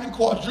 I can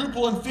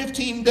quadruple in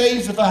 15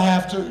 days if I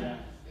have to. Yeah.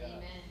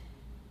 Amen.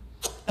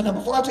 And now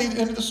before I tell you the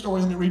end of the story,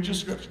 let me read you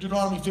scripture.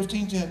 Deuteronomy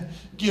 15:10.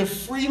 Give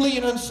freely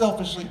and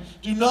unselfishly.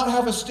 Do not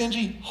have a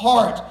stingy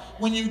heart.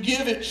 When you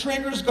give, it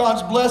triggers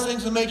God's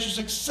blessings and makes you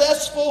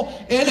successful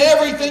in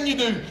everything you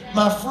do.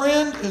 My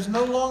friend is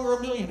no longer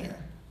a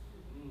millionaire.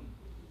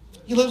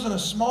 He lives in a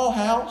small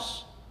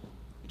house.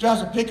 He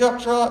drives a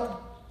pickup truck.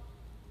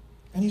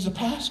 And he's a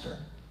pastor.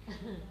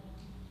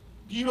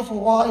 Beautiful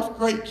wife,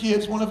 great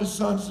kids. One of his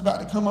sons is about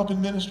to come up in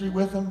ministry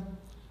with him.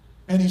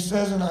 And he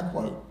says, and I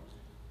quote,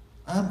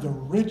 I'm the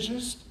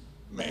richest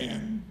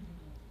man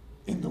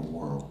in the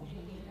world.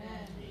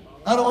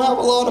 I don't have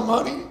a lot of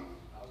money,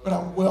 but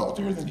I'm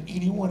wealthier than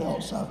anyone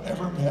else I've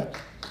ever met.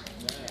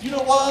 You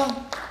know why?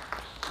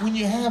 When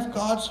you have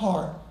God's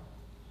heart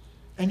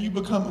and you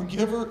become a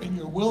giver and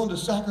you're willing to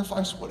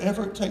sacrifice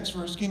whatever it takes for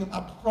His kingdom,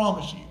 I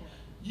promise you,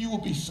 you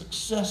will be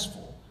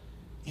successful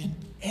in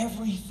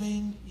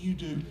everything you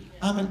do.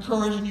 I'm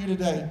encouraging you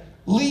today.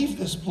 Leave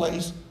this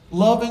place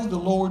loving the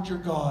Lord your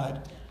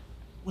God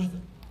with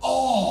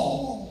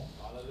all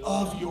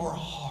of your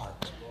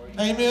heart.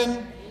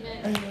 Amen.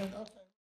 Amen.